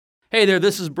Hey there,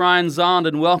 this is Brian Zond,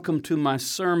 and welcome to my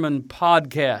sermon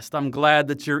podcast. I'm glad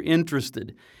that you're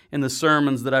interested in the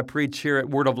sermons that I preach here at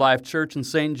Word of Life Church in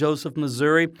St. Joseph,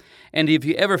 Missouri. And if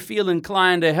you ever feel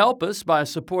inclined to help us by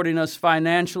supporting us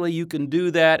financially, you can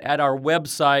do that at our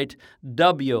website,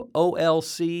 wolc.com.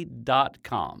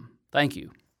 Thank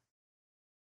you.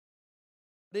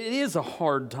 It is a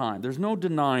hard time. There's no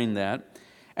denying that.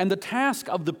 And the task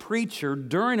of the preacher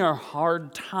during our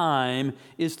hard time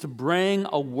is to bring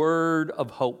a word of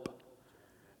hope.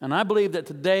 And I believe that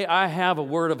today I have a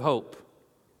word of hope.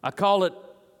 I call it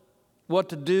what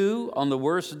to do on the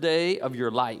worst day of your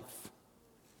life.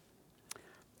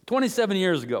 27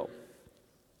 years ago,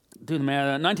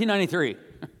 1993.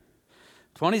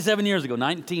 27 years ago,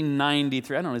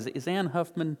 1993. I don't know, is Ann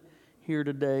Huffman here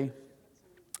today?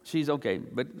 She's okay,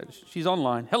 but she's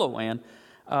online. Hello, Ann.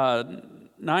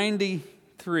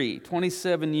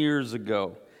 27 years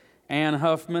ago, Ann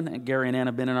Huffman and Gary and Ann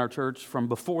have been in our church from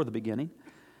before the beginning,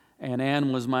 and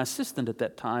Ann was my assistant at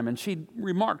that time, and she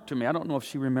remarked to me, I don't know if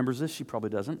she remembers this, she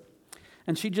probably doesn't,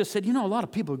 and she just said, a lot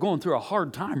of people are going through a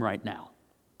hard time right now.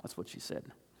 That's what she said,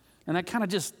 and that kind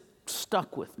of just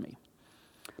stuck with me.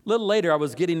 A little later, I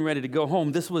was getting ready to go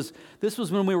home. This was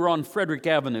when we were on Frederick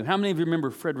Avenue. How many of you remember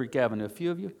Frederick Avenue? A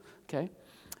few of you? Okay.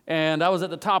 And I was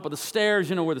at the top of the stairs,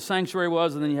 where the sanctuary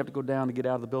was, and then you have to go down to get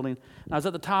out of the building. And I was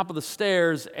at the top of the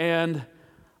stairs, and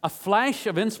a flash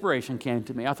of inspiration came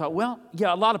to me. I thought,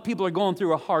 a lot of people are going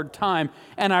through a hard time.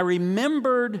 And I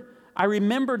remembered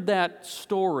that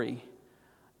story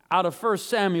out of 1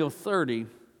 Samuel 30,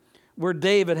 where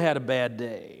David had a bad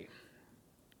day.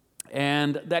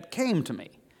 And that came to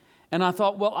me. And I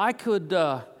thought, I could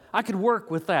work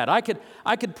with that. I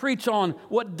could preach on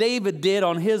what David did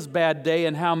on his bad day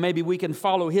and how maybe we can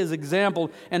follow his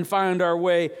example and find our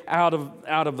way out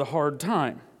of the hard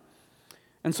time.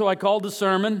 And so I called the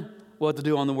sermon, What to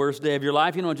Do on the Worst Day of Your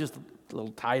Life, just a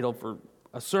little title for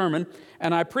a sermon.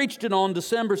 And I preached it on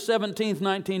December 17th,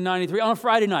 1993, on a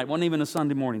Friday night. It wasn't even a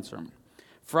Sunday morning sermon.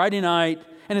 Friday night,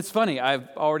 and it's funny, I've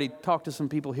already talked to some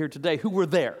people here today who were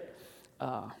there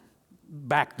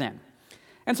back then.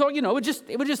 And so, it was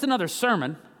just another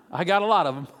sermon. I got a lot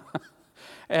of them.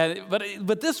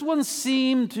 But this one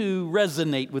seemed to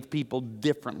resonate with people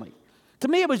differently. To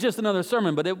me, it was just another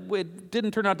sermon, but it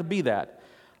didn't turn out to be that.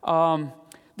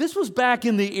 This was back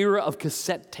in the era of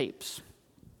cassette tapes.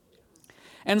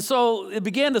 And so it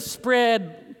began to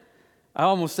spread. I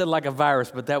almost said like a virus,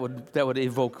 but that would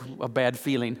evoke a bad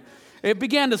feeling. It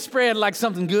began to spread like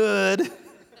something good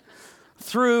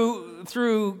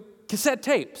through cassette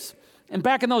tapes. And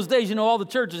back in those days, all the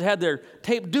churches had their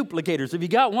tape duplicators. If you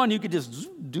got one, you could just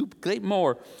duplicate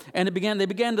more. And they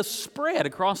began to spread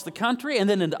across the country and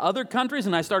then into other countries.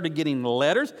 And I started getting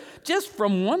letters just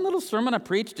from one little sermon I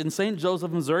preached in St.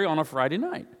 Joseph, Missouri on a Friday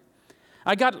night.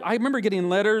 I remember getting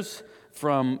letters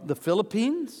from the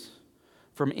Philippines,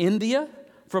 from India,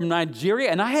 from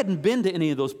Nigeria, and I hadn't been to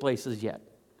any of those places yet.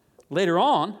 Later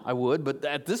on, I would, but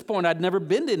at this point, I'd never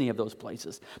been to any of those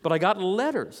places. But I got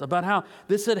letters about how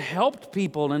this had helped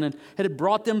people and it had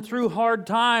brought them through hard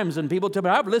times. And people tell me,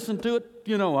 I've listened to it,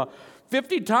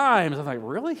 50 times. I'm like,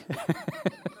 really?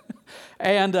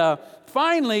 And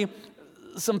finally,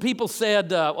 some people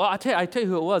said, I tell you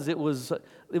who it was. It was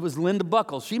Linda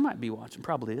Buckles. She might be watching,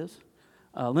 probably is.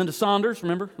 Linda Saunders,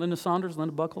 remember? Linda Saunders,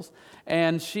 Linda Buckles.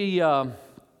 And she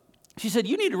said,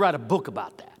 you need to write a book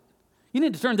about that. You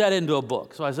need to turn that into a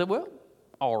book. So I said,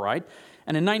 all right.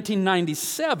 And in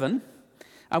 1997,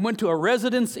 I went to a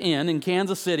Residence Inn in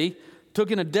Kansas City, took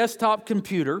in a desktop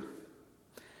computer,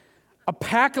 a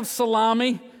pack of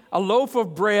salami, a loaf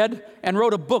of bread, and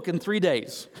wrote a book in 3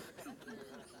 days.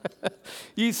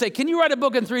 You say, can you write a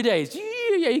book in 3 days?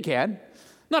 Yeah, you can.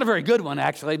 Not a very good one,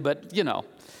 actually, but,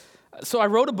 So I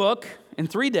wrote a book in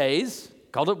 3 days,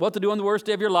 called it What to Do on the Worst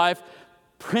Day of Your Life,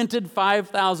 printed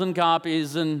 5,000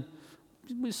 copies, and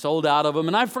we sold out of them,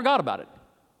 and I forgot about it.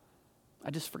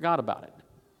 I just forgot about it.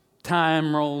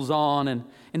 Time rolls on, and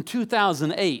in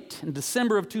 2008, in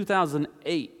December of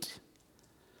 2008,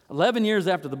 11 years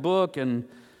after the book, and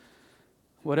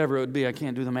whatever it would be, I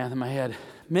can't do the math in my head,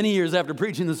 many years after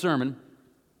preaching the sermon,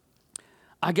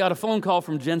 I got a phone call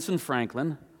from Jensen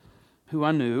Franklin, who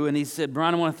I knew, and he said,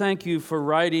 Brian, I want to thank you for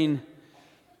writing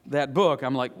that book.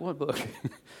 I'm like, what book?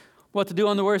 What to Do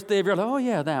on the Worst Day of Your Life? Oh,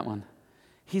 yeah, that one.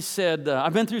 He said,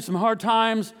 I've been through some hard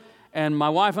times, and my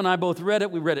wife and I both read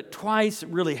it. We read it twice. It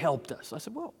really helped us. I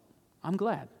said, I'm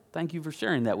glad. Thank you for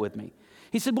sharing that with me.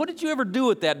 He said, what did you ever do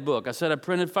with that book? I said, I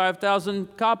printed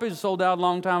 5,000 copies, sold out a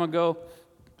long time ago.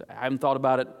 I haven't thought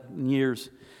about it in years.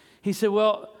 He said,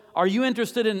 are you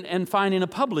interested in finding a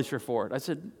publisher for it? I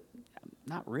said,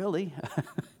 not really.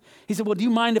 He said, well, do you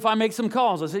mind if I make some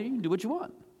calls? I said, you can do what you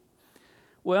want.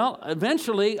 Well,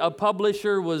 eventually a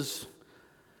publisher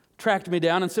tracked me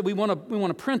down and said, we want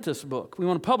to print this book. We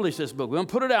want to publish this book. We want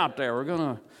to put it out there. We're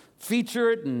going to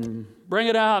feature it and bring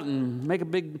it out and make a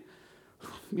big,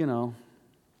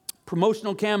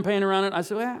 promotional campaign around it. I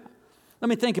said, well, let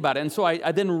me think about it. And so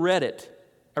I then read it.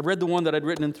 I read the one that I'd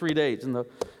written in 3 days in the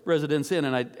Residence Inn,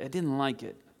 and I didn't like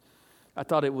it. I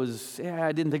thought I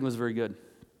didn't think it was very good.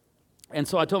 And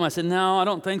so I told them, I said, no, I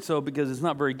don't think so because it's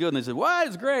not very good. And they said, what?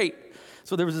 It's great.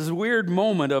 So there was this weird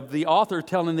moment of the author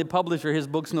telling the publisher his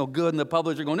book's no good, and the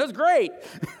publisher going, that's great.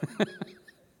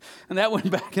 And that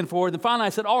went back and forth. And finally I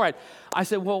said, all right. I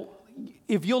said, well,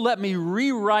 if you'll let me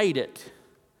rewrite it,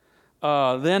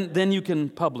 then you can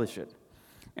publish it.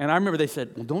 And I remember they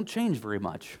said, well, don't change very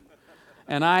much.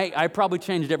 And I probably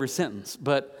changed every sentence,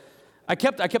 but I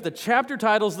kept the chapter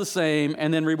titles the same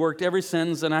and then reworked every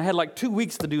sentence, and I had like 2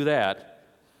 weeks to do that.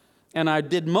 And I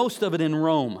did most of it in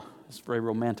Rome. It's a very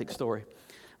romantic story.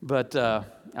 But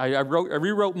I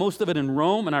rewrote most of it in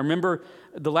Rome, and I remember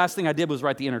the last thing I did was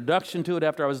write the introduction to it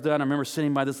after I was done. I remember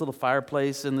sitting by this little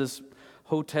fireplace in this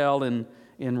hotel in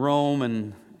Rome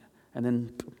and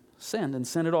then send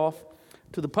it off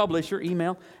to the publisher,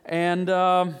 email. And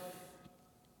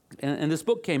this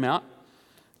book came out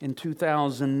in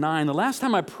 2009. The last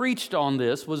time I preached on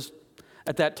this was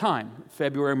at that time,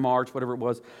 February, March, whatever it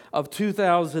was, of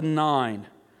 2009.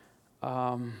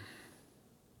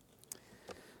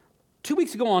 2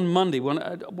 weeks ago on Monday, when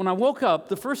I woke up,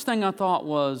 the first thing I thought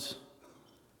was,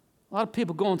 a lot of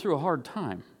people going through a hard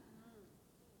time.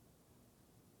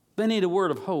 They need a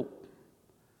word of hope.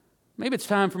 Maybe it's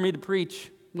time for me to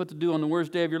preach what to do on the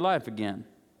worst day of your life again.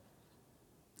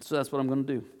 So that's what I'm going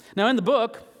to do. Now, in the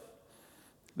book,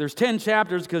 there's 10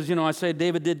 chapters because, I say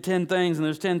David did 10 things, and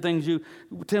there's 10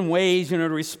 ways, to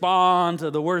respond to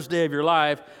the worst day of your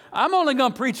life. I'm only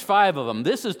going to preach 5 of them.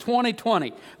 This is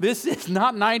 2020. This is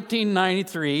not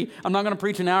 1993. I'm not going to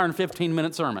preach an hour and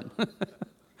 15-minute sermon.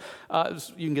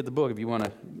 You can get the book if you want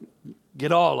to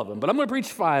get all of them. But I'm going to preach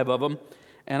 5 of them,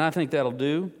 and I think that'll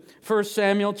do. 1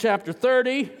 Samuel chapter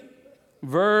 30,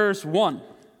 verse 1.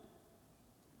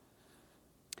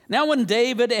 Now when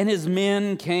David and his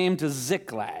men came to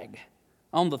Ziklag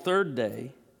on the 3rd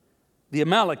day, the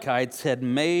Amalekites had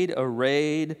made a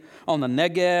raid on the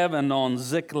Negev and on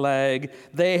Ziklag.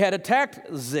 They had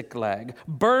attacked Ziklag,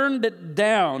 burned it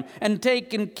down, and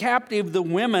taken captive the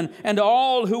women and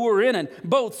all who were in it,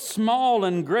 both small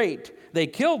and great. They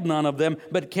killed none of them,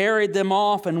 but carried them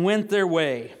off and went their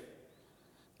way.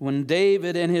 When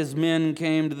David and his men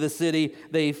came to the city,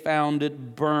 they found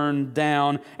it burned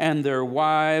down, and their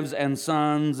wives and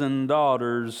sons and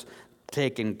daughters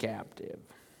taken captive.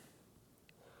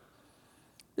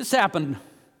 This happened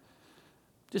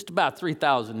just about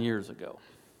 3,000 years ago,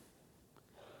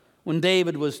 when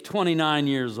David was 29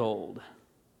 years old.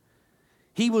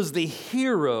 He was the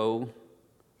hero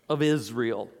of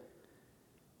Israel.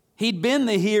 He'd been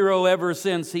the hero ever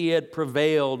since he had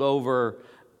prevailed over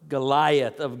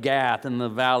Goliath of Gath in the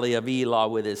valley of Elah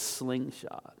with his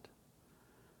slingshot.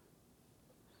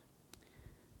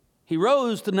 He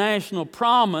rose to national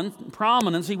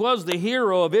prominence. He was the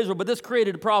hero of Israel, but this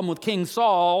created a problem with King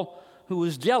Saul, who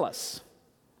was jealous.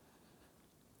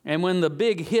 And when the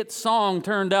big hit song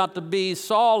turned out to be,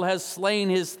 Saul has slain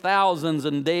his thousands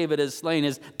and David has slain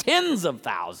his tens of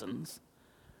thousands,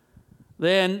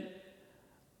 then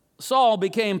Saul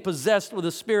became possessed with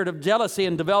a spirit of jealousy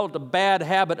and developed a bad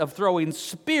habit of throwing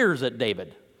spears at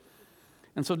David.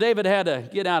 And so David had to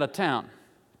get out of town.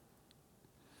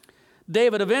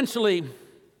 David eventually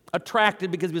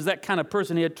because he was that kind of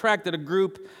person, he attracted a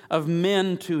group of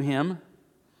men to him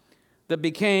that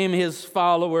became his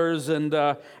followers. And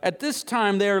at this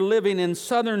time, they're living in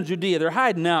southern Judea. They're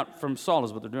hiding out from Saul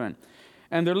is what they're doing.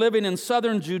 And they're living in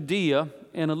southern Judea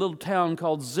in a little town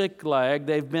called Ziklag.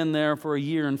 They've been there for 1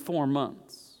 year and 4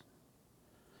 months.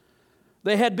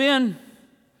 They had been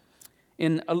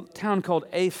in a town called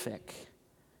Aphek.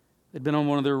 They'd been on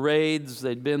one of their raids.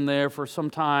 They'd been there for some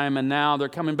time, and now they're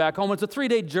coming back home. It's a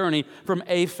 3-day journey from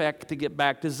Aphek to get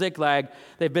back to Ziklag.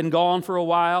 They've been gone for a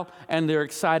while, and they're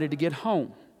excited to get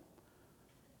home.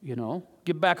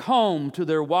 Get back home to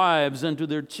their wives and to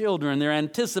their children. They're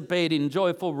anticipating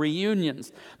joyful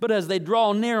reunions. But as they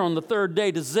draw near on the 3rd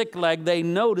day to Ziklag, they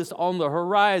notice on the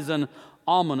horizon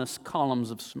ominous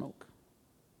columns of smoke.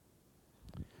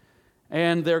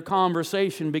 And their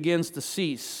conversation begins to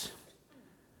cease.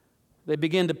 They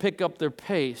begin to pick up their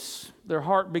pace. Their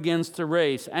heart begins to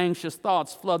race. Anxious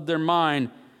thoughts flood their mind.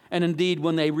 And indeed,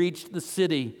 when they reach the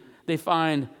city, they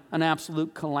find an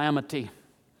absolute calamity,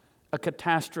 a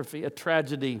catastrophe, a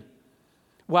tragedy.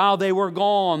 While they were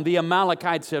gone, the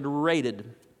Amalekites had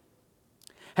raided,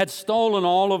 had stolen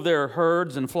all of their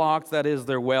herds and flocks, that is,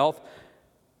 their wealth.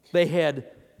 They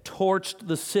had torched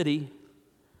the city,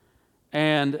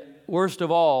 and worst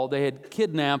of all, they had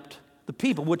kidnapped the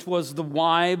people, which was the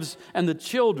wives and the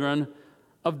children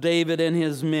of David and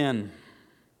his men.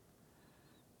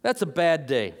 That's a bad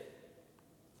day.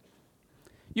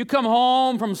 You come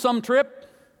home from some trip,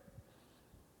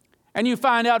 and you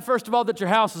find out, first of all, that your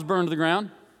house is burned to the ground.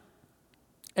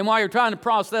 And while you're trying to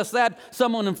process that,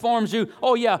 someone informs you,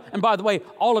 oh yeah, and by the way,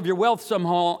 all of your wealth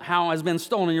somehow has been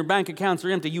stolen. Your bank accounts are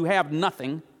empty. You have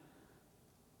nothing.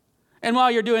 And while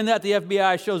you're doing that, the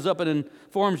FBI shows up and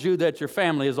informs you that your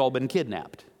family has all been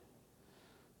kidnapped.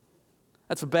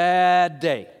 That's a bad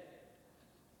day.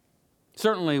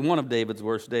 Certainly one of David's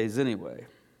worst days anyway.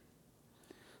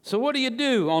 So what do you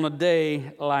do on a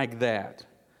day like that?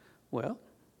 Well,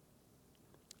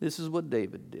 this is what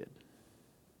David did.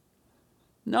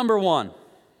 Number one,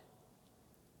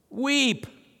 weep.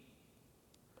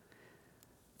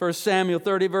 1 Samuel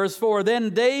 30, verse 4, then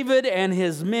David and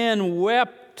his men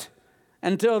wept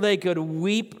until they could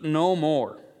weep no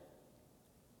more.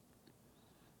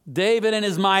 David and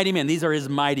his mighty men, these are his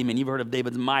mighty men. You've heard of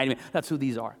David's mighty men. That's who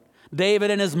these are. David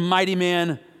and his mighty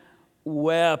men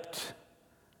wept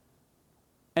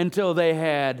until they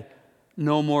had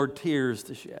no more tears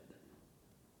to shed.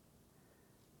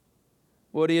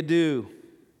 What do you do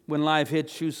when life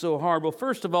hits you so hard? Well,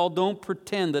 first of all, don't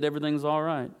pretend that everything's all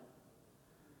right.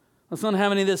 Let's not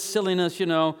have any of this silliness,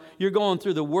 You're going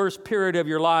through the worst period of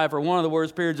your life or one of the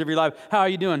worst periods of your life. How are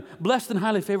you doing? Blessed and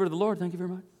highly favored of the Lord. Thank you very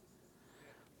much.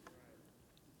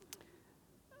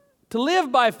 To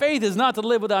live by faith is not to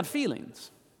live without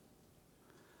feelings.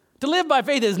 To live by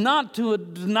faith is not to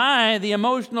deny the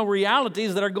emotional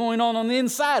realities that are going on the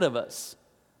inside of us.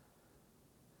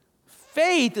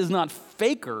 Faith is not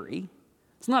fakery.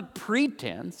 It's not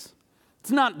pretense.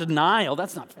 It's not denial.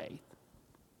 That's not faith.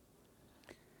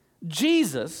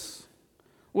 Jesus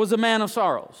was a man of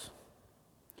sorrows.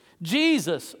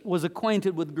 Jesus was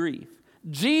acquainted with grief.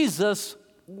 Jesus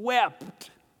wept.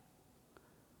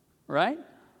 Right?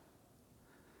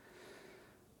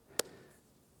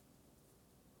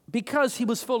 Because he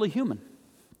was fully human.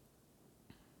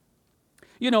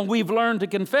 We've learned to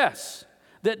confess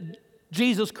that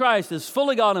Jesus Christ is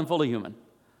fully God and fully human.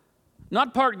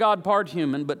 Not part God, part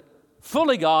human, but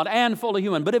fully God and fully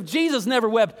human. But if Jesus never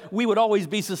wept, we would always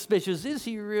be suspicious. Is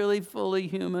he really fully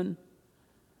human?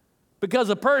 Because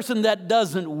a person that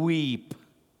doesn't weep,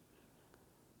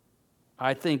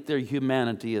 I think their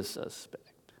humanity is suspect.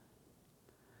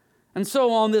 And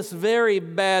so on this very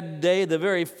bad day, the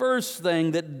very first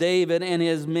thing that David and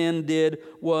his men did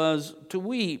was to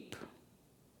weep.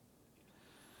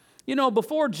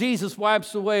 Before Jesus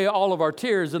wipes away all of our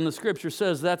tears, and the scripture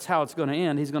says that's how it's going to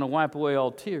end, he's going to wipe away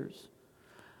all tears.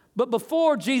 But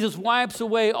before Jesus wipes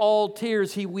away all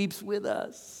tears, he weeps with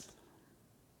us.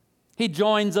 He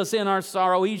joins us in our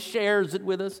sorrow. He shares it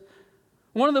with us.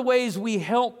 One of the ways we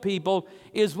help people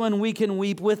is when we can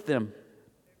weep with them.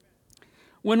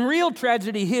 When real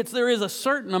tragedy hits, there is a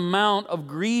certain amount of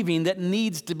grieving that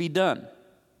needs to be done.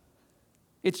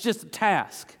 It's just a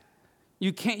task.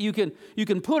 You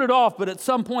can put it off, but at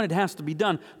some point it has to be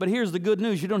done. But here's the good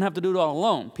news. You don't have to do it all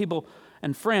alone. People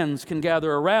and friends can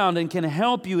gather around and can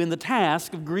help you in the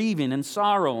task of grieving and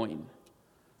sorrowing.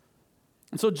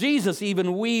 And so Jesus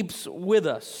even weeps with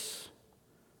us.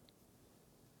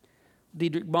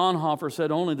 Dietrich Bonhoeffer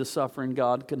said only the suffering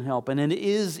God can help. And it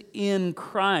is in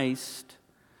Christ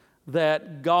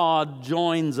that God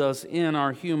joins us in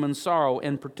our human sorrow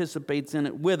and participates in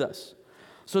it with us.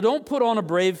 So don't put on a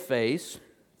brave face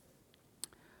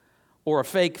or a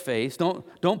fake face. Don't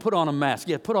put on a mask.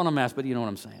 Yeah, put on a mask, but you know what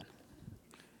I'm saying.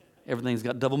 Everything's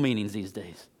got double meanings these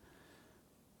days.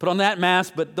 Put on that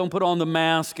mask, but don't put on the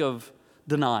mask of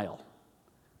denial.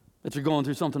 That you're going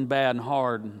through something bad and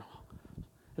hard and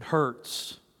it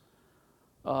hurts.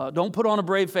 Don't put on a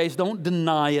brave face. Don't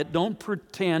deny it. Don't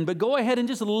pretend. But go ahead and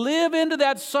just live into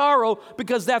that sorrow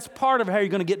because that's part of how you're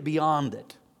going to get beyond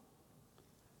it.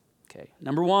 Okay,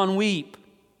 number one, weep.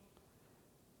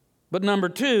 But number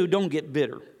two, don't get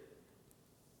bitter.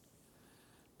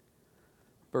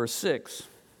 Verse 6.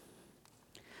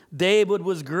 David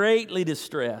was greatly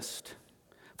distressed,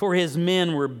 for his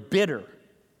men were bitter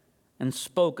and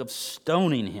spoke of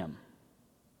stoning him.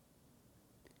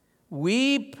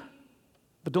 Weep,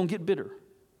 but don't get bitter.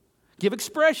 Give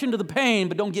expression to the pain,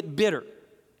 but don't get bitter.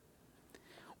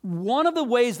 One of the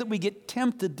ways that we get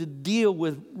tempted to deal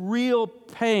with real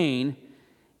pain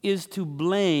is to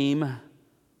blame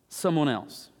someone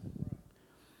else.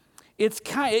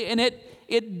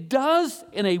 it does,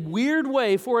 in a weird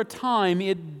way, for a time,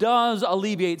 it does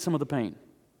alleviate some of the pain.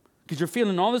 Because you're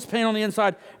feeling all this pain on the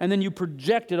inside, and then you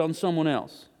project it on someone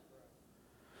else.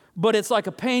 But it's like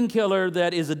a painkiller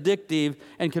that is addictive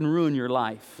and can ruin your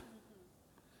life.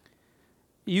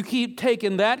 You keep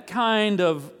taking that kind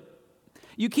of,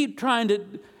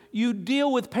 you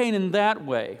deal with pain in that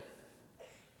way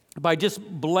by just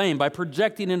blame, by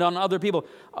projecting it on other people.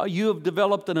 You have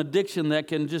developed an addiction that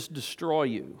can just destroy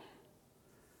you.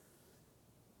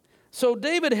 So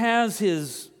David has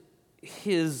his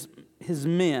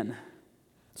men,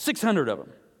 600 of them.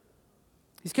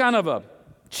 He's kind of a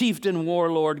chieftain,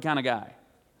 warlord kind of guy.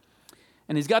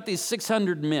 And he's got these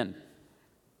 600 men.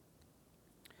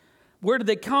 Where did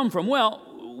they come from? Well,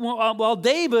 while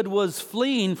David was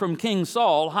fleeing from King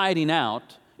Saul, hiding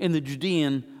out in the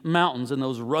Judean mountains, in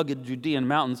those rugged Judean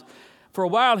mountains, for a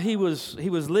while he was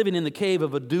living in the cave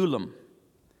of Adullam.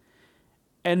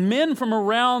 And men from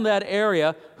around that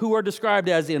area who are described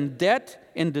as in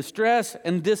debt, in distress,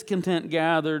 and discontent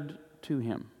gathered to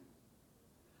him.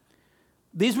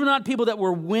 These were not people that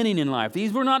were winning in life.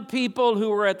 These were not people who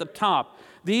were at the top.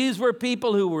 These were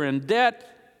people who were in debt.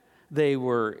 They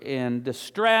were in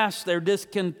distress. They're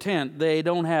discontent. They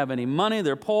don't have any money.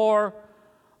 They're poor.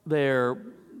 They're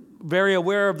very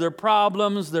aware of their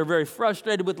problems. They're very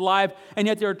frustrated with life. And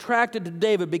yet they're attracted to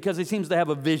David because he seems to have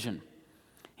a vision.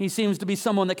 He seems to be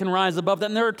someone that can rise above that,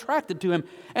 and they're attracted to him.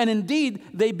 And indeed,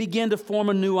 they begin to form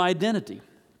a new identity.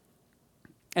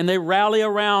 And they rally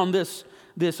around this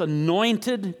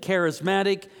anointed,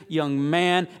 charismatic young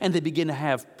man, and they begin to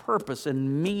have purpose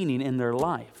and meaning in their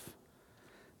life.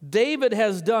 David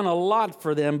has done a lot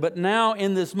for them, but now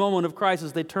in this moment of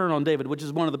crisis, they turn on David, which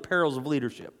is one of the perils of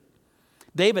leadership.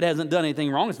 David hasn't done anything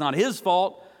wrong. It's not his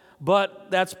fault. But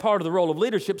that's part of the role of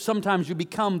leadership. Sometimes you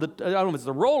become I don't know if it's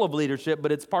the role of leadership,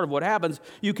 but it's part of what happens.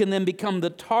 You can then become the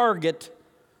target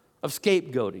of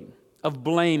scapegoating, of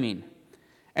blaming.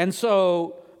 And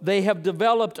so they have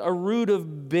developed a root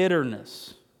of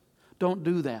bitterness. Don't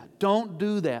do that. Don't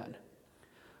do that.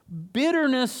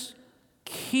 Bitterness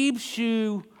keeps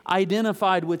you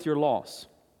identified with your loss.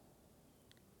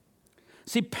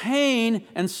 See, pain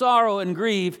and sorrow and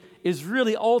grief is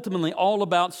really ultimately all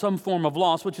about some form of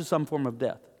loss, which is some form of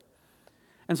death.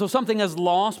 And so something has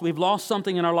lost. We've lost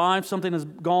something in our lives. Something has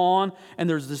gone, and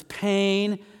there's this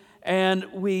pain. And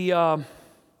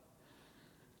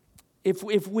if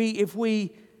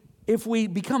we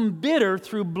become bitter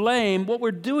through blame, what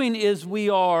we're doing is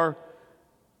we're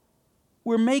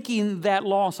making that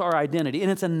loss our identity,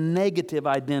 and it's a negative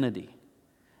identity.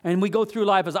 And we go through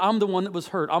life as, I'm the one that was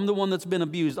hurt. I'm the one that's been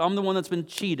abused. I'm the one that's been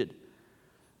cheated.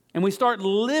 And we start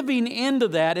living into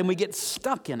that, and we get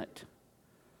stuck in it.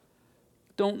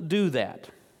 Don't do that.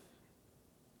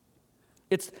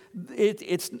 It's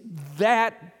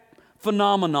that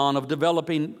phenomenon of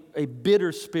developing a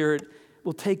bitter spirit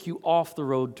will take you off the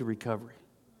road to recovery.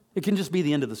 It can just be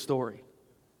the end of the story.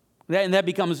 And that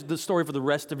becomes the story for the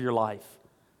rest of your life.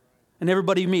 And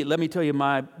everybody you meet, let me tell you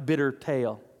my bitter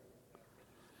tale.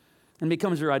 And it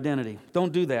becomes your identity.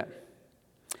 Don't do that.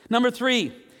 Number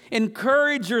 3,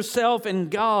 encourage yourself in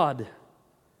God.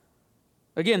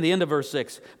 Again, the end of verse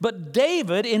 6. But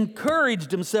David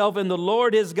encouraged himself in the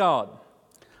Lord his God.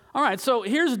 All right, so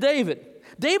here's David.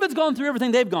 David's gone through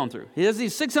everything they've gone through. He has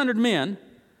these 600 men.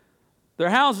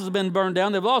 Their houses have been burned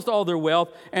down. They've lost all their wealth.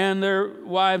 And their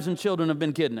wives and children have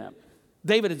been kidnapped.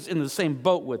 David is in the same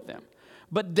boat with them.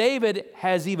 But David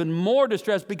has even more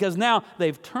distress because now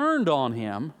they've turned on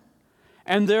him.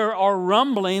 And there are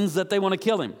rumblings that they want to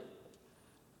kill him.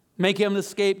 Make him the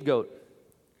scapegoat.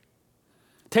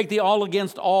 Take the all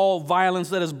against all violence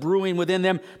that is brewing within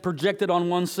them, project it on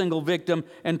one single victim,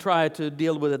 and try to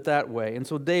deal with it that way. And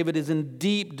so David is in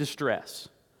deep distress.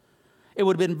 It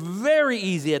would have been very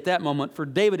easy at that moment for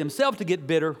David himself to get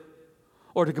bitter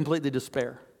or to completely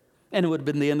despair. And it would have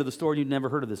been the end of the story. You'd never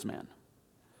heard of this man.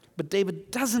 But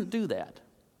David doesn't do that.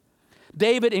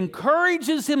 David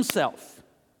encourages himself.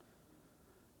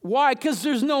 Why? Because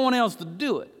there's no one else to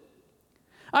do it.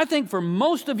 I think for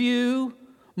most of you,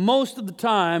 most of the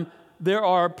time, there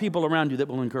are people around you that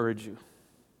will encourage you.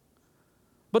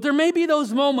 But there may be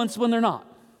those moments when they're not.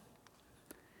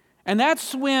 And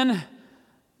that's when,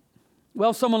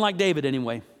 well, someone like David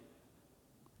anyway,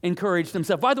 encouraged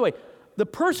himself. By the way, the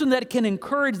person that can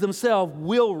encourage themselves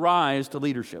will rise to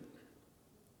leadership.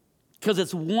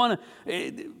 Because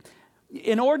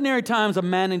in ordinary times, a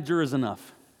manager is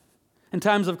enough. In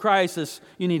times of crisis,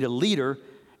 you need a leader.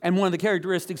 And one of the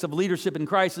characteristics of leadership in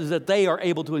crisis is that they are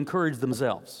able to encourage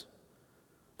themselves.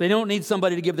 They don't need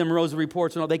somebody to give them rosy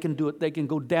reports and all. They can do it. They can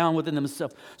go down within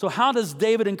themselves. So how does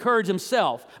David encourage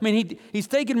himself? I mean, he's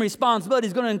taking responsibility.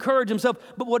 He's going to encourage himself.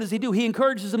 But what does he do? He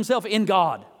encourages himself in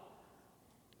God.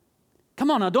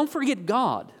 Come on now, don't forget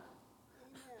God.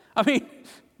 I mean,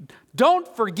 don't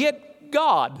forget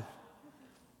God.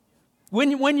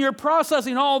 When you're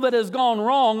processing all that has gone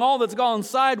wrong, all that's gone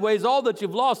sideways, all that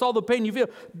you've lost, all the pain you feel,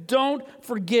 don't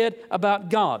forget about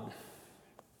God.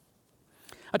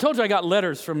 I told you I got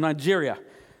letters from Nigeria,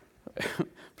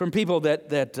 from people that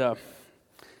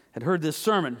had heard this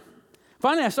sermon.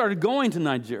 Finally, I started going to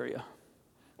Nigeria.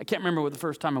 I can't remember what the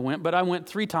first time I went, but I went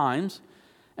 3 times,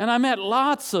 and I met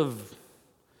lots of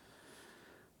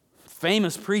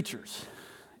famous preachers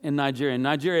in Nigeria. And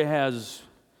Nigeria has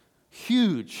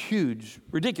huge,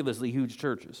 ridiculously huge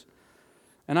churches.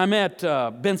 And I met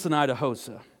Benson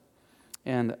Idahosa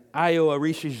and Ayo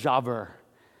Arishi Javer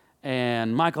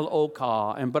and Michael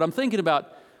Oka. But I'm thinking about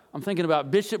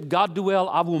Bishop Godduel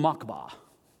Abu Makba.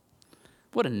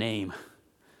 What a name.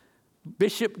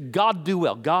 Bishop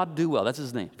Godduel, that's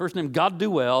his name. First name,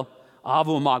 Godduel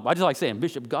Abu Makba. I just like saying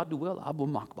Bishop Godduel Abu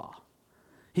Makba.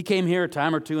 He came here a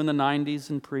time or two in the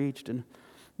 90s and preached.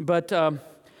 But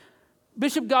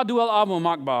Bishop Godduel Abu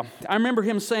Makba, I remember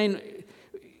him saying,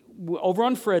 over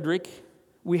on Frederick,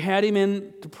 we had him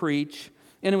in to preach,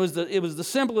 and it was the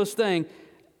simplest thing,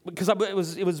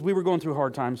 because we were going through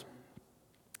hard times.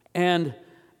 And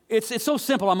it's so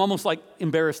simple, I'm almost like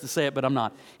embarrassed to say it, but I'm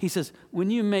not. He says, when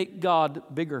you make God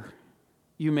bigger,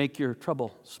 you make your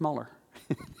trouble smaller.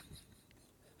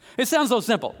 It sounds so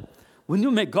simple. When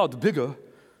you make God bigger,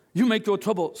 you make your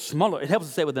trouble smaller. It helps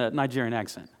to say it with a Nigerian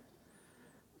accent.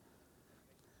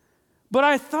 But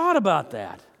I thought about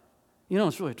that. You know,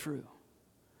 it's really true.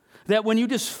 That when you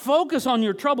just focus on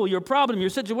your trouble, your problem, your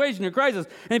situation, your crisis,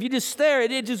 and if you just stare,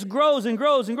 it just grows and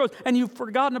grows and grows, and you've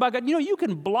forgotten about God. You know, you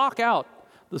can block out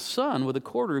the sun with a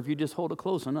quarter if you just hold it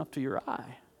close enough to your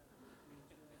eye.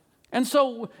 And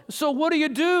so what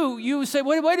do? You say,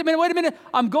 wait a minute.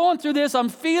 I'm going through this. I'm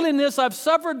feeling this. I've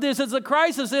suffered this. It's a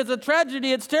crisis. It's a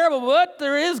tragedy. It's terrible. But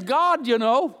there is God, you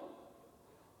know.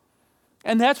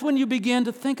 And that's when you begin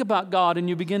to think about God, and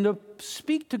you begin to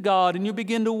speak to God, and you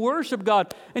begin to worship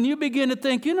God, and you begin to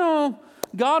think, you know,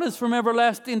 God is from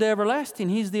everlasting to everlasting.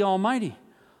 He's the Almighty.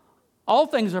 All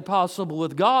things are possible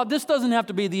with God. This doesn't have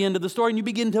to be the end of the story. And you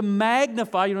begin to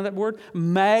magnify. You know that word?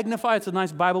 Magnify. It's a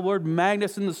nice Bible word.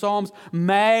 Magnus in the Psalms.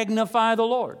 Magnify the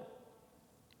Lord.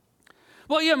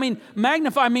 Well, yeah, I mean,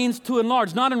 magnify means to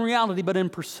enlarge, not in reality, but in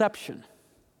perception.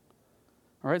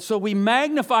 All right, so we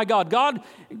magnify God.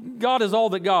 God is all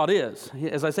that God is.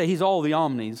 As I say, He's all the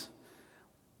omnis.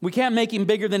 We can't make Him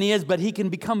bigger than He is, but He can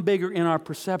become bigger in our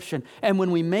perception. And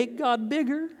when we make God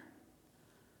bigger,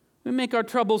 we make our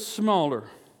troubles smaller.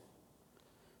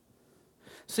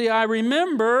 See, I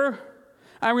remember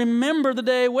the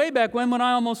day way back when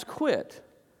I almost quit,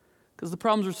 because the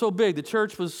problems were so big. The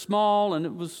church was small, and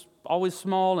it was always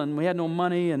small, and we had no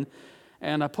money. And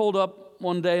I pulled up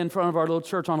one day in front of our little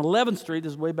church on 11th Street.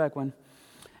 This is way back when.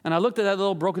 And I looked at that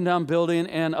little broken down building,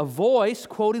 and a voice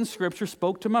quoting Scripture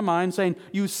spoke to my mind saying,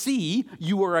 "You see,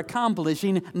 you are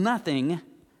accomplishing nothing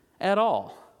at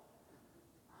all."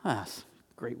 That's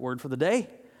great word for the day.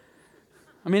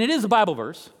 I mean, it is a Bible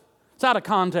verse. It's out of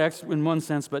context in one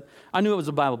sense, but I knew it was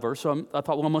a Bible verse, so I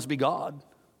thought, well, it must be God.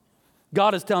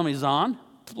 God is telling me, Zon,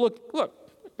 look,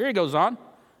 here you go, Zon.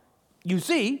 You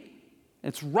see,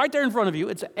 it's right there in front of you.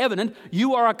 It's evident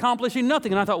you are accomplishing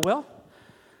nothing. And I thought, well,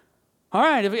 all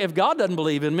right, if God doesn't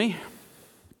believe in me,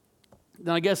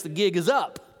 then I guess the gig is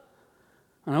up.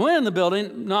 And I went in the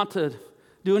building not to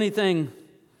do anything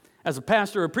as a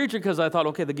pastor or a preacher, because I thought,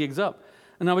 okay, the gig's up.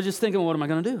 And I was just thinking, what am I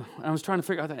going to do? And I was trying to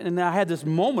figure out that. And I had this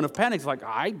moment of panic. It's like,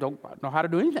 I don't know how to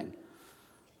do anything.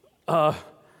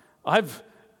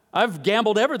 I've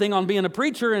gambled everything on being a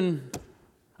preacher, and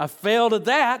I failed at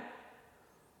that.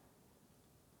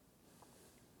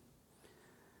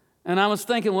 And I was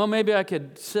thinking, well, maybe I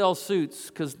could sell suits,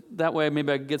 because that way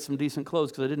maybe I could get some decent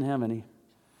clothes, because I didn't have any.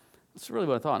 That's really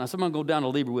what I thought. And I said, I'm going to go down to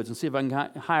Lieberwoods and see if I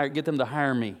can get them to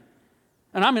hire me.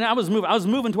 And I mean, I was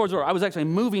moving towards the door. I was actually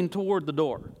moving toward the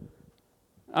door.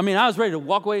 I mean, I was ready to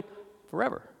walk away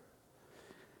forever.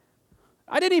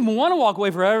 I didn't even want to walk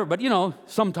away forever, but, you know,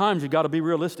 sometimes you got to be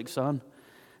realistic, son.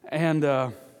 And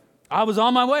I was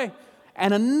on my way.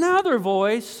 And another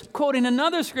voice, quoting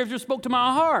another scripture, spoke to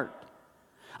my heart.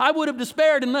 I would have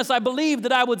despaired unless I believed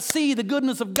that I would see the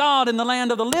goodness of God in the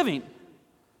land of the living.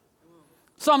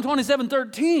 Psalm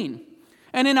 27:13.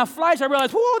 And in a flash, I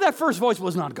realized, whoa, that first voice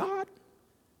was not God.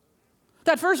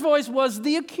 That first voice was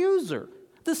the accuser.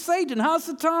 The Satan,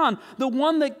 Hasatan, the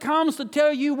one that comes to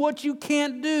tell you what you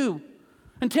can't do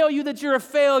and tell you that you're a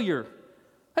failure.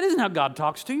 That isn't how God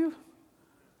talks to you.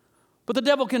 But the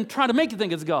devil can try to make you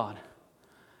think it's God.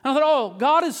 And I thought, oh,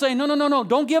 God is saying, no,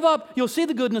 don't give up. You'll see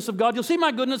the goodness of God. You'll see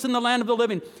my goodness in the land of the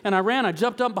living. And I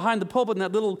jumped up behind the pulpit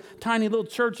in that tiny little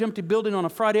church, empty building on a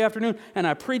Friday afternoon, and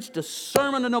I preached a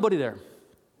sermon to nobody there.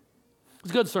 It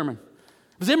was a good sermon.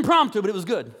 It was impromptu, but it was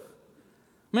good.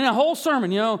 I mean, a whole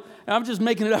sermon, I'm just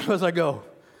making it up as I go.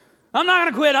 I'm not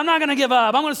going to quit. I'm not going to give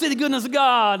up. I'm going to see the goodness of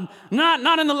God.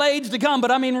 Not in the age to come, but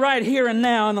I mean right here and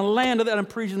now in the land of that. I'm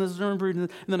preaching this sermon, and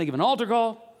then I give an altar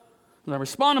call. And I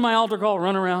respond to my altar call,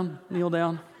 run around, kneel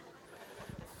down.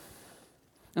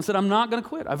 And said, I'm not going to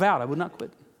quit. I vowed I would not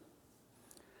quit.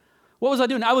 What was I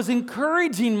doing? I was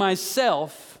encouraging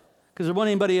myself, because there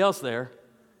wasn't anybody else there,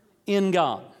 in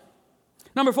God.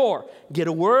 Number 4, get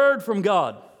a word from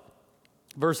God.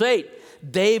 Verse 8,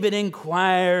 David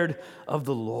inquired of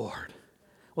the Lord.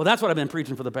 Well, that's what I've been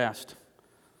preaching for the past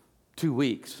 2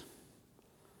 weeks.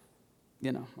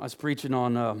 I was preaching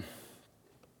on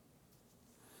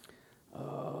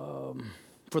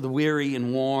for the weary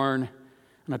and worn,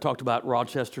 and I talked about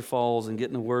Rochester Falls and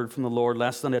getting a word from the Lord.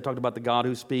 Last Sunday I talked about the God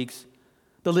who speaks.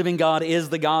 The living God is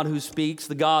the God who speaks,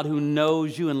 the God who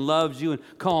knows you and loves you and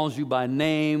calls you by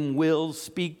name, will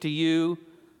speak to you.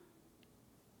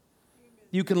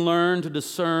 You can learn to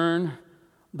discern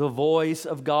the voice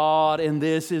of God, and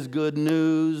this is good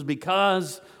news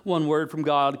because one word from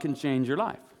God can change your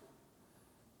life.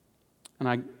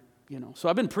 And so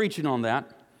I've been preaching on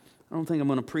that. I don't think I'm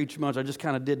going to preach much. I just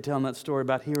kind of did telling that story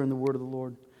about hearing the word of the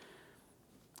Lord.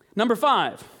 Number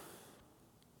 5,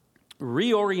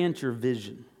 reorient your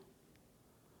vision.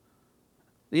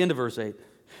 The end of verse 8.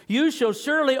 You shall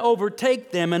surely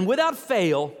overtake them and without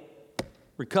fail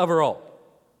recover all.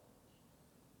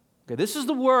 Okay, this is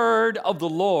the word of the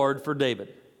Lord for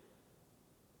David.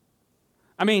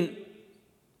 I mean,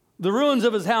 the ruins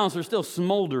of his house are still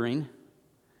smoldering.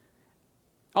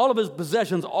 All of his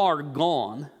possessions are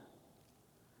gone.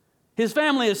 His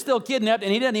family is still kidnapped,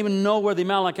 and he doesn't even know where the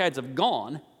Amalekites have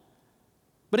gone.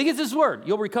 But he gets his word.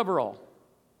 You'll recover all.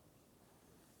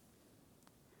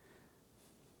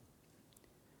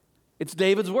 It's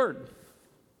David's word.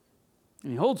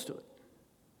 And he holds to it.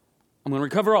 I'm going to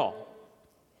recover all.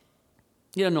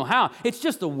 He doesn't know how. It's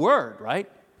just a word, right?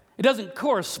 It doesn't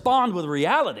correspond with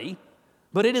reality,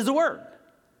 but it is a word.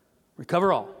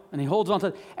 Recover all. And he holds on to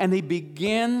it. And he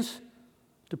begins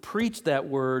to preach that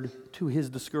word to his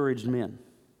discouraged men.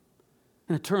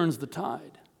 And it turns the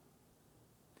tide.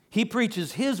 He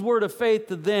preaches his word of faith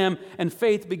to them, and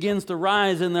faith begins to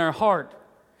rise in their heart.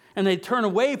 And they turn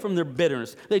away from their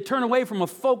bitterness. They turn away from a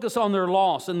focus on their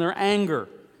loss and their anger.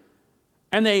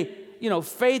 And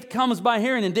faith comes by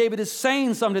hearing, and David is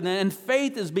saying something, and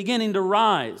faith is beginning to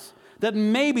rise. That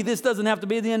maybe this doesn't have to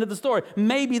be the end of the story.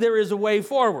 Maybe there is a way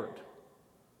forward.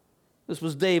 This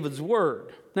was David's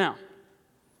word. Now,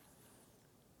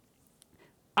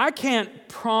 I can't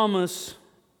promise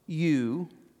you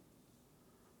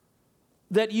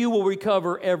that you will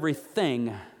recover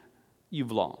everything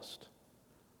you've lost.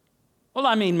 Well,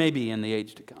 I mean, maybe in the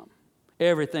age to come.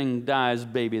 Everything dies,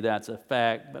 baby, that's a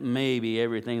fact, but maybe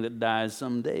everything that dies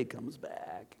someday comes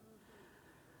back.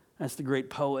 That's the great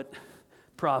poet,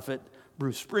 prophet,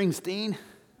 Bruce Springsteen.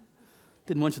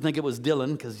 Didn't want you to think it was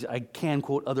Dylan, because I can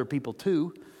quote other people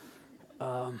too.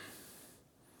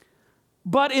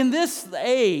 But in this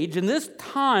age, in this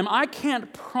time, I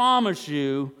can't promise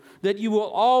you that you will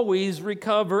always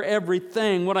recover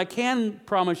everything. What I can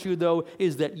promise you, though,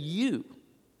 is that you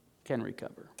can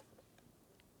recover.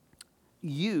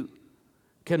 You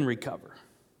can recover.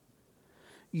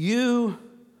 You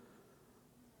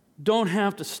don't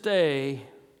have to stay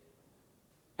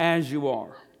as you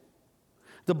are.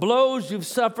 The blows you've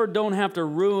suffered don't have to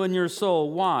ruin your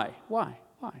soul. Why? Why?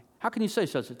 How can you say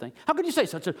such a thing? How can you say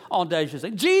such an audacious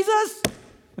thing? Jesus!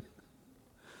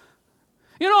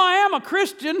 I am a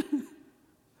Christian.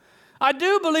 I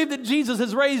do believe that Jesus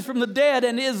is raised from the dead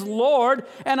and is Lord,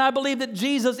 and I believe that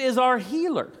Jesus is our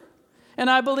healer, and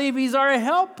I believe He's our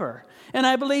helper, and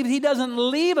I believe He doesn't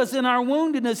leave us in our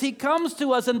woundedness. He comes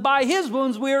to us, and by His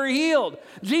wounds we are healed.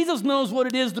 Jesus knows what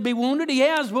it is to be wounded. He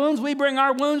has wounds. We bring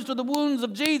our wounds to the wounds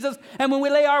of Jesus, and when we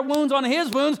lay our wounds on His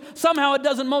wounds, somehow it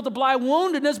doesn't multiply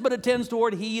woundedness, but it tends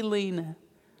toward healing.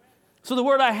 So the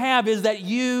word I have is that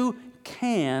you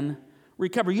can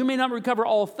recover. You may not recover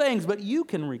all things, but you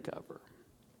can recover.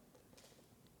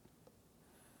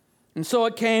 And so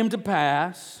it came to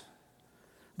pass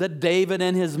that David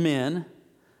and his men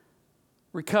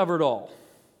recovered all.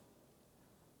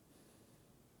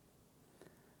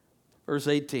 Verse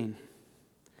 18.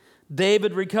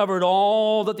 David recovered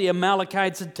all that the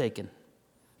Amalekites had taken.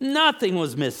 Nothing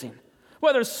was missing.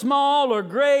 Whether small or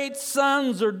great,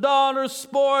 sons or daughters,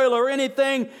 spoil or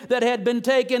anything that had been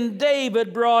taken,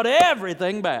 David brought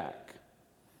everything back.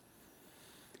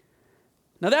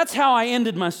 Now that's how I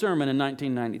ended my sermon in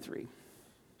 1993.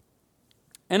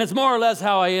 And it's more or less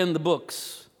how I end the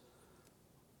books.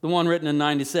 The one written in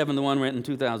 97, the one written in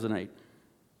 2008.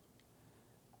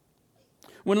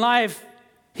 When life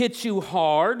hits you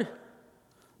hard,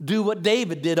 do what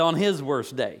David did on his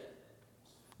worst day.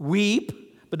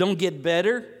 Weep, but don't get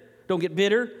bitter. Don't get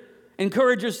bitter.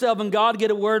 Encourage yourself in God, get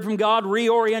a word from God,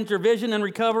 reorient your vision, and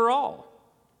recover all.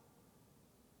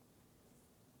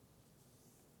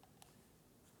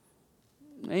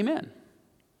 Amen.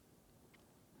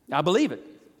 I believe it.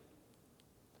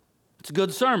 It's a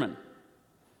good sermon.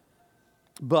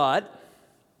 But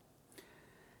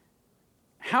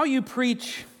how you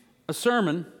preach a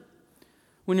sermon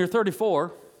when you're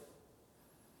 34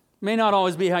 may not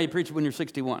always be how you preach it when you're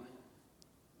 61.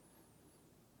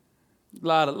 A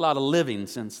lot of living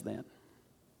since then.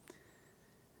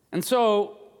 And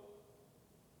so,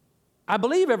 I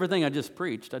believe everything I just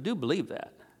preached. I do believe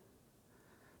that.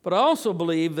 But I also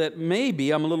believe that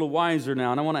maybe I'm a little wiser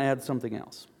now, and I want to add something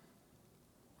else.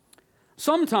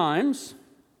 Sometimes,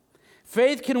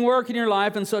 faith can work in your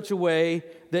life in such a way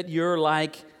that you're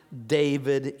like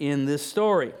David in this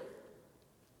story.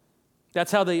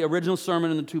 That's how the original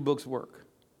sermon and the two books work.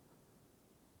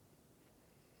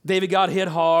 David got hit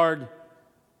hard.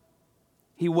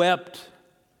 He wept,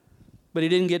 but he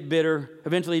didn't get bitter.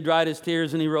 Eventually he dried his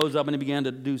tears and he rose up and he began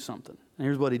to do something. And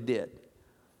here's what he did.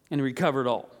 And he recovered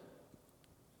all.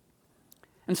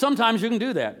 And sometimes you can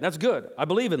do that. That's good. I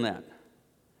believe in that.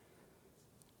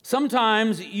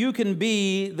 Sometimes you can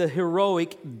be the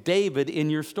heroic David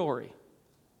in your story.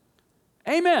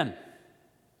 Amen.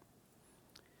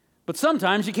 But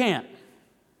sometimes you can't.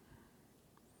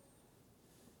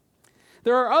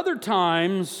 There are other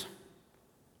times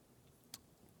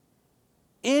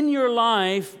in your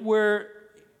life where,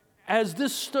 as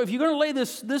this, if you're going to lay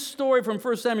this story from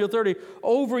 1 Samuel 30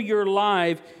 over your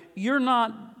life, you're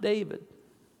not David.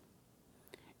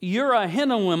 You're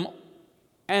Ahinoam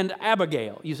and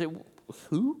Abigail. You say,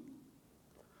 who?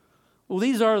 Well,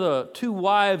 these are the two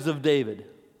wives of David.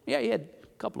 Yeah, he had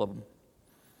a couple of them.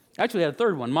 Actually, he had a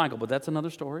third one, Michal, but that's another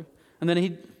story. And then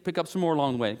he'd pick up some more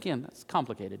along the way. Again, that's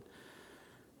complicated.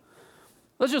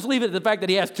 Let's just leave it at the fact that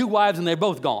he has two wives and they're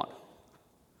both gone.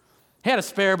 He had a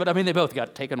spare, but they both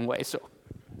got taken away. So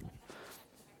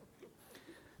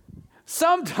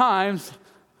sometimes,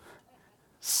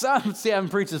 I haven't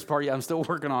preached this part yet. I'm still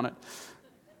working on it.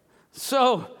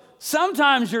 So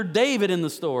sometimes you're David in the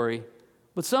story,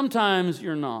 but sometimes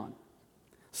you're not.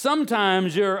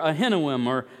 Sometimes you're Ahinoam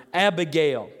or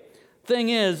Abigail. Thing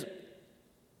is,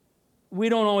 we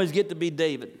don't always get to be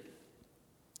David.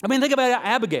 Think about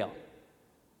Abigail.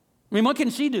 What can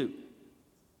she do?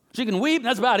 She can weep, and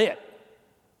that's about it.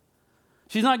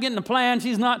 She's not getting a plan.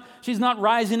 She's not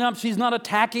rising up. She's not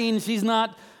attacking.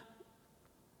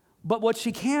 But what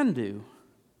she can do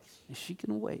is she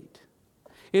can wait.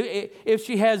 If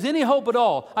she has any hope at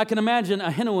all, I can imagine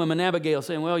Ahinoam and Abigail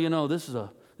saying, well, this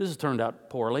has turned out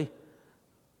poorly.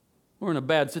 We're in a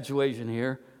bad situation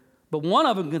here. But one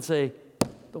of them can say,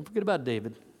 don't forget about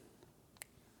David.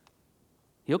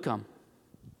 He'll come.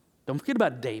 Don't forget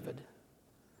about David.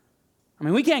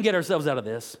 We can't get ourselves out of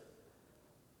this.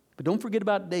 But don't forget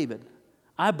about David.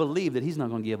 I believe that he's not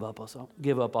going to give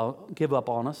up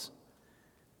on us.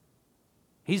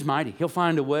 He's mighty. He'll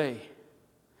find a way.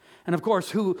 And of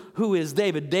course, who is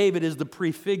David? David is the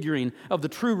prefiguring of the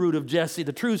true root of Jesse,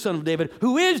 the true son of David,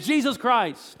 who is Jesus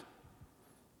Christ.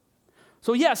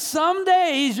 So yes, some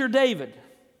days you're David.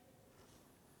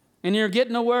 And you're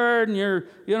getting a word, and you're,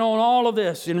 and all of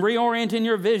this, and reorienting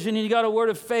your vision, and you got a word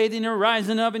of faith, and you're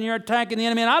rising up, and you're attacking the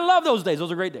enemy. And I love those days.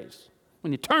 Those are great days.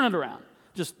 When you turn it around,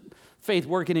 just faith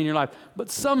working in your life.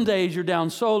 But some days you're down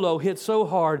so low, hit so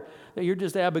hard, that you're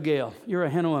just Abigail. You're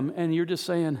Ahinoam, and you're just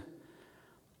saying,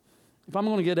 if I'm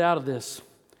going to get out of this,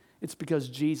 it's because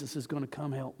Jesus is going to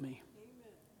come help me.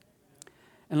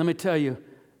 And let me tell you,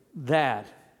 that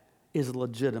is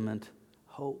legitimate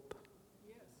hope.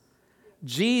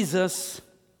 Jesus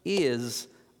is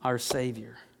our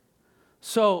Savior.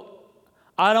 So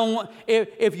I don't want,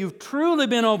 if you've truly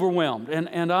been overwhelmed,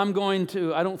 and I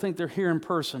don't think they're here in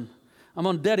person. I'm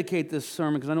going to dedicate this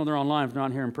sermon, because I know they're online if they're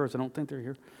not here in person. I don't think they're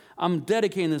here. I'm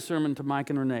dedicating this sermon to Mike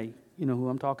and Renee. You know who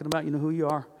I'm talking about. You know who you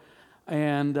are.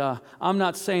 And I'm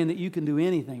not saying that you can do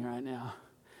anything right now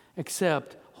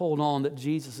except hold on that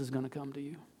Jesus is going to come to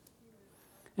you.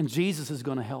 And Jesus is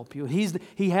going to help you.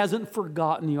 He hasn't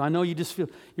forgotten you. I know you just feel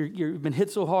you've been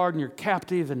hit so hard and you're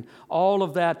captive and all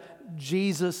of that.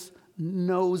 Jesus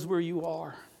knows where you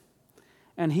are.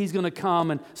 And He's going to come.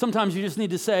 And sometimes you just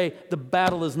need to say, the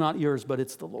battle is not yours, but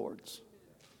it's the Lord's.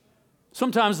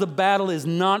 Sometimes the battle is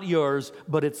not yours,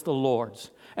 but it's the Lord's.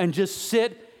 And just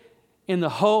sit in the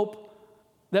hope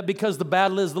that because the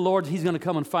battle is the Lord's, He's going to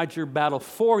come and fight your battle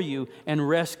for you and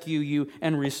rescue you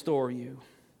and restore you.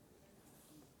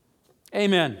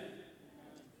 Amen.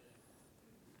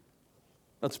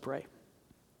 Let's pray.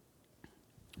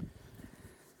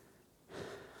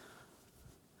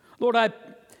 Lord, I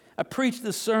preached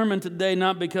this sermon today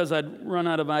not because I'd run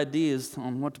out of ideas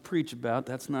on what to preach about.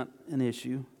 That's not an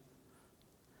issue.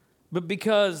 But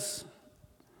because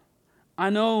I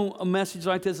know a message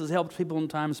like this has helped people in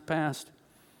times past.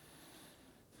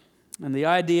 And the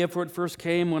idea for it first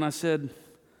came when I said,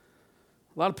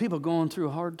 a lot of people are going through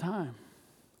a hard time.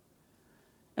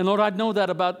 And Lord, I know that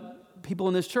about people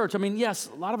in this church. I mean, yes,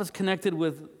 a lot of us connected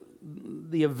with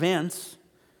the events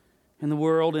in the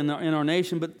world, in our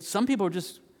nation, but some people are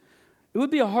just, it would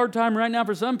be a hard time right now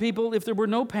for some people if there were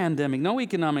no pandemic, no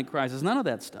economic crisis, none of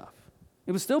that stuff.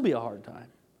 It would still be a hard time.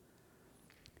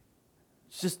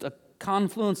 It's just a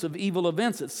confluence of evil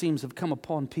events that seems to have come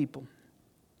upon people.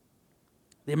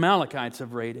 The Amalekites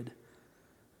have raided.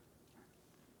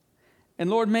 And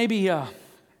Lord, maybe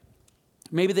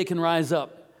they can rise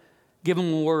up. Give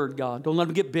them a word, God. Don't let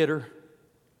them get bitter.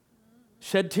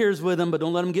 Shed tears with them, but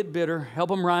don't let them get bitter. Help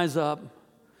them rise up.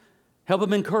 Help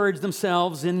them encourage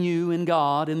themselves in you, in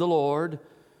God, in the Lord.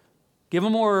 Give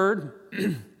them a word.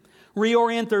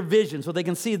 Reorient their vision so they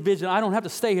can see the vision. I don't have to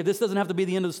stay here. This doesn't have to be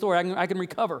the end of the story. I can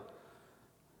recover.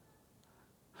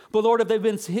 But Lord, if they've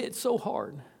been hit so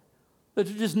hard that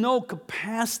there's just no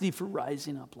capacity for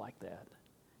rising up like that,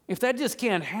 if that just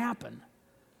can't happen,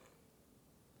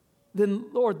 then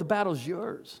Lord, the battle's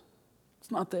yours.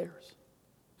 It's not theirs.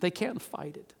 They can't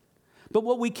fight it. But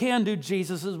what we can do,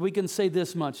 Jesus, is we can say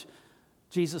this much: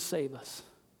 Jesus, save us.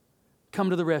 Come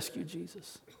to the rescue,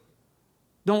 Jesus.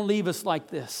 Don't leave us like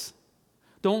this.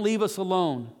 Don't leave us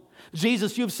alone.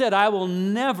 Jesus, you've said, I will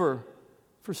never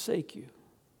forsake you.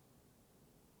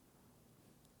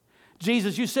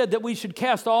 Jesus, you said that we should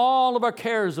cast all of our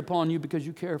cares upon you because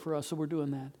you care for us, so we're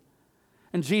doing that.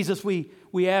 And Jesus, we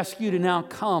ask you to now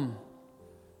come.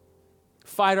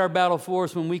 Fight our battle for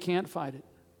us when we can't fight it.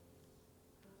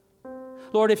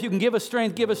 Lord, if you can give us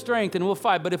strength, and we'll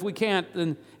fight. But if we can't,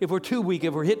 then if we're too weak,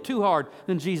 if we're hit too hard,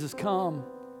 then Jesus, come.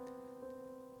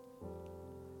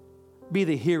 Be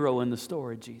the hero in the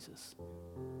story, Jesus.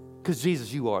 Because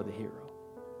Jesus, you are the hero.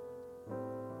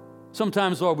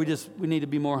 Sometimes, Lord, we need to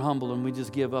be more humble and we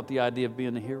just give up the idea of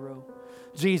being a hero.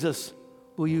 Jesus,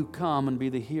 will you come and be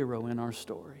the hero in our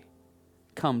story?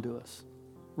 Come to us.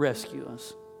 Rescue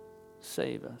us.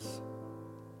 Save us.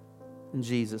 In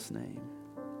Jesus' name,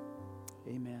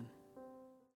 amen.